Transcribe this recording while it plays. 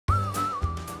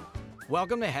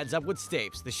Welcome to Heads Up with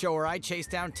Stapes, the show where I chase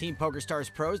down Team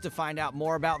PokerStars pros to find out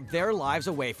more about their lives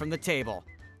away from the table.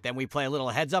 Then we play a little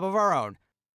heads up of our own.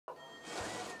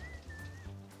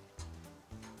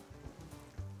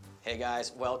 Hey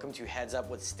guys, welcome to Heads Up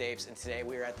with Stapes, and today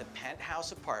we are at the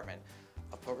penthouse apartment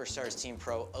of PokerStars team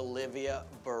pro Liv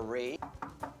Boeree.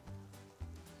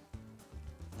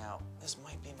 Now, this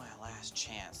might be my last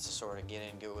chance to sort of get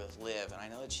in good with Liv, and I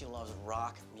know that she loves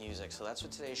rock music, so that's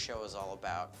what today's show is all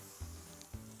about.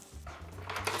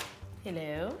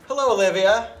 Hello. Hello,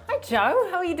 Olivia. Hi, Joe.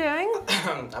 How are you doing?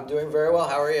 I'm doing very well.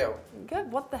 How are you?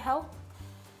 Good. What the hell?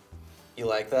 You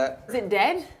like that? Is it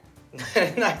dead?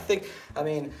 I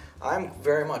mean, I'm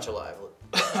very much alive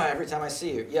every time I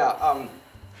see you. Yeah,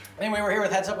 anyway, we're here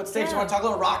with Heads Up with Stapes. Yeah. You want to talk a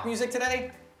little rock music today?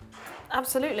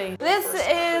 Absolutely. This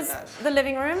is the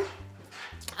living room.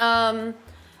 I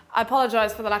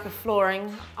apologize for the lack of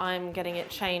flooring. I'm getting it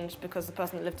changed because the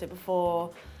person that lived here before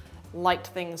liked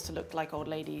things to look like old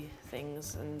lady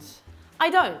things, and I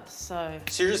don't, so.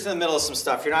 So you're just in the middle of some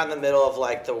stuff. You're not in the middle of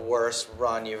like the worst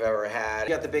run you've ever had. You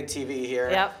got the big TV here.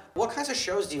 Yep. What kinds of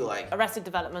shows do you like? Arrested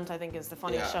Development, I think, is the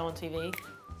funniest show on TV.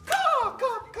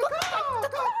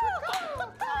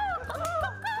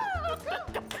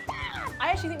 I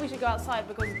actually think we should go outside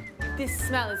because this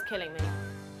smell is killing me.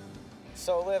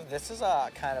 So Liv, this is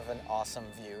a kind of an awesome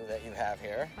view that you have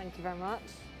here. Thank you very much.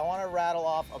 I want to rattle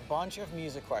off a bunch of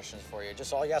music questions for you,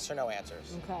 just all yes or no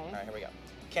answers. Okay. All right, here we go.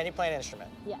 Can you play an instrument?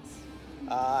 Yes.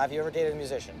 Have you ever dated a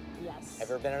musician? Yes. Have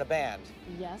you ever been in a band?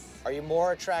 Yes. Are you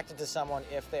more attracted to someone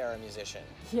if they are a musician?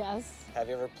 Yes. Have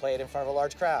you ever played in front of a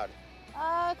large crowd?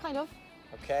 Kind of.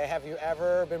 Okay, have you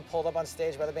ever been pulled up on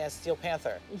stage by the band Steel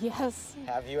Panther? Yes.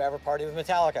 Have you ever partied with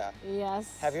Metallica?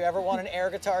 Yes. Have you ever won an air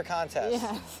guitar contest?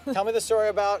 Yes. Tell me the story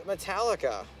about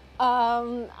Metallica.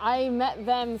 I met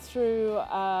them through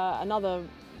another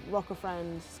rocker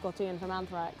friend, Scott Ian from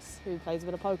Anthrax, who plays a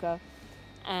bit of poker.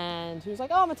 And he was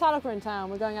like, oh, Metallica in town,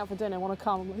 we're going out for dinner, want to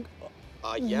come? I'm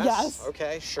like, Yes? Yes.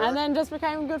 Okay, sure. And then just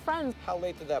became good friends. How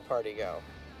late did that party go?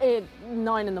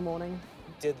 9 in the morning.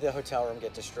 Did the hotel room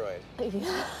get destroyed?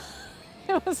 Yeah.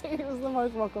 it was the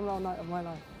most rock and roll night of my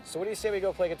life. So what do you say we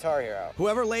go play Guitar Hero?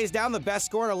 Whoever lays down the best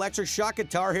score in Electric Shock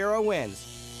Guitar Hero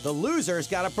wins. The loser's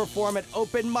got to perform at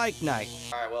open mic night.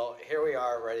 All right, well, here we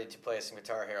are ready to play some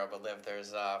Guitar Hero, but Liv,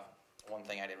 there's one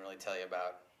thing I didn't really tell you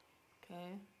about.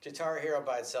 Okay. Guitar Hero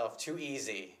by itself, too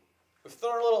easy. We've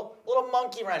thrown a little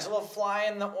monkey wrench, a little fly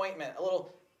in the ointment, a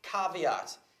little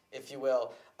caveat, if you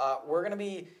will. We're gonna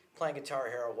be playing Guitar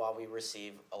Hero while we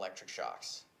receive electric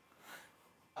shocks.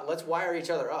 Let's wire each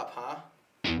other up, huh?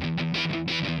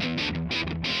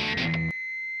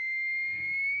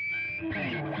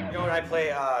 You know, when I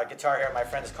play Guitar Hero, my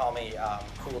friends call me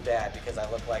Cool Dad because I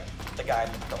look like the guy,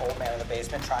 the old man in the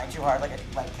basement trying too hard, like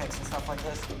leg kicks and stuff like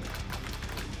this.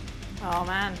 Oh,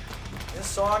 man. This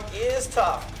song is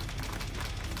tough.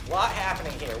 A lot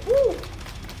happening here. Woo!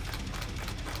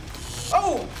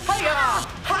 Oh! Hiya!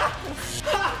 Ha!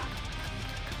 Ha!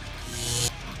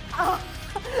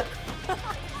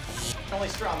 Only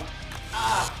strum.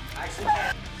 I actually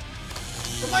can't.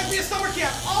 There might be a summer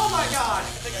camp. Oh my god! I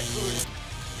think I cooed.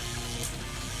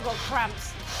 I've got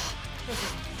cramps.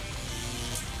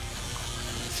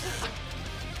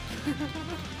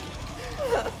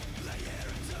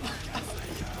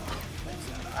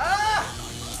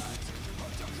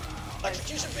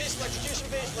 Electrocution face, electrocution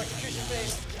face, electrocution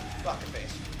face. Rock your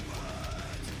face.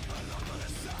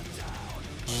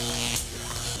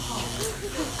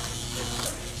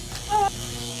 Oh,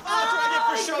 that's what I get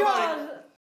for showboating.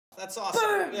 That's awesome.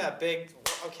 Boom. Yeah, big.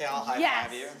 Okay, I'll high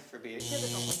five you for beating.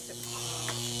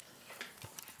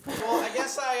 Well, I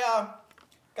guess I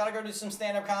gotta go do some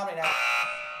stand-up comedy now.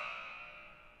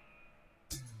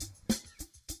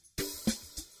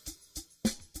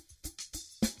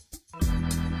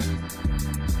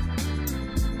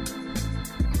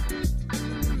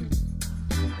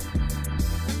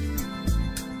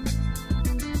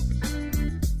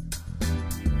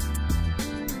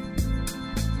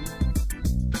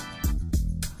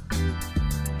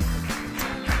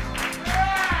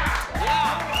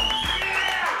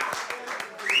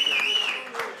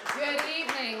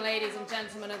 Ladies and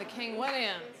gentlemen of the King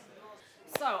Williams.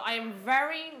 So I am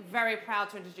very, very proud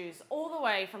to introduce all the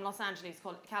way from Los Angeles,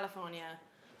 California,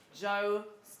 Joe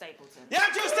Stapleton.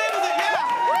 Yeah, Joe Stapleton,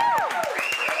 yeah!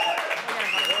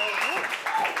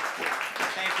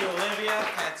 Thank you, Olivia,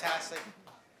 fantastic.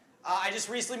 I just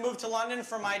recently moved to London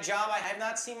for my job. I have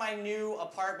not seen my new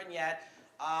apartment yet.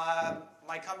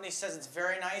 My company says it's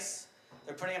very nice.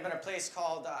 They're putting up in a place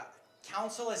called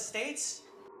Council Estates.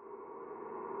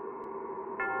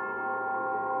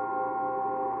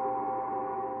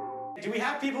 Do we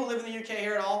have people who live in the UK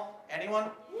here at all?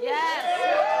 Anyone? Yes.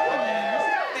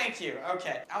 Okay. Thank you.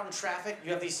 Okay. Out in traffic,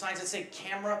 you have these signs that say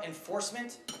camera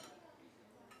enforcement.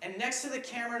 And next to the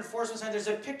camera enforcement sign, there's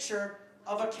a picture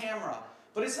of a camera.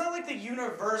 But it's not like the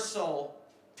universal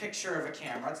picture of a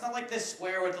camera. It's not like this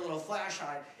square with a little flash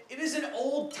on it. It is an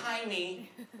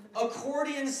old-timey,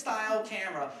 accordion-style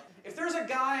camera. If there's a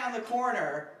guy on the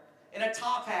corner in a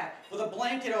top hat with a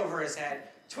blanket over his head,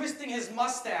 twisting his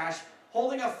mustache,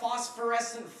 holding a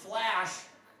phosphorescent flash,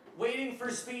 waiting for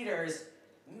speeders,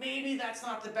 maybe that's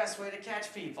not the best way to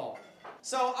catch people.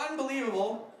 So,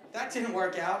 unbelievable. That didn't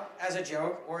work out as a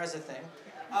joke or as a thing.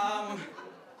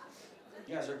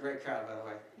 You guys are a great crowd, by the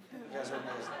way. You guys are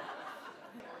amazing.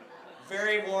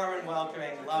 Very warm and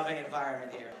welcoming, loving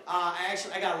environment here.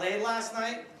 I got laid last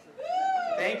night.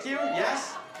 Thank you,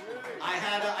 yes. I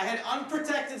had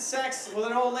unprotected sex with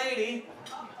an old lady.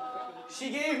 She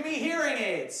gave me hearing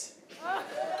aids.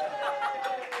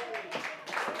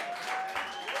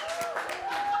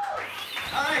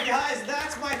 All right, guys,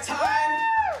 that's my time.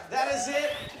 That is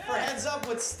it for Heads Up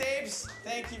with Stapes.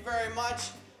 Thank you very much.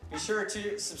 Be sure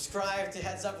to subscribe to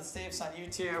Heads Up with Stapes on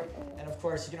YouTube. And of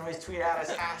course, you can always tweet at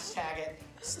us, hashtag it,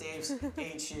 Stapes,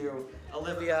 HU.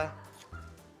 Olivia.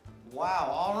 Wow,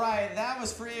 all right, that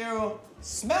was for you.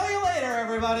 Smell you later,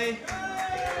 everybody.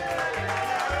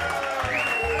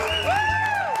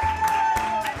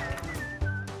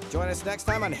 Join us next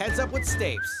time on Heads Up with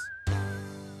Stapes.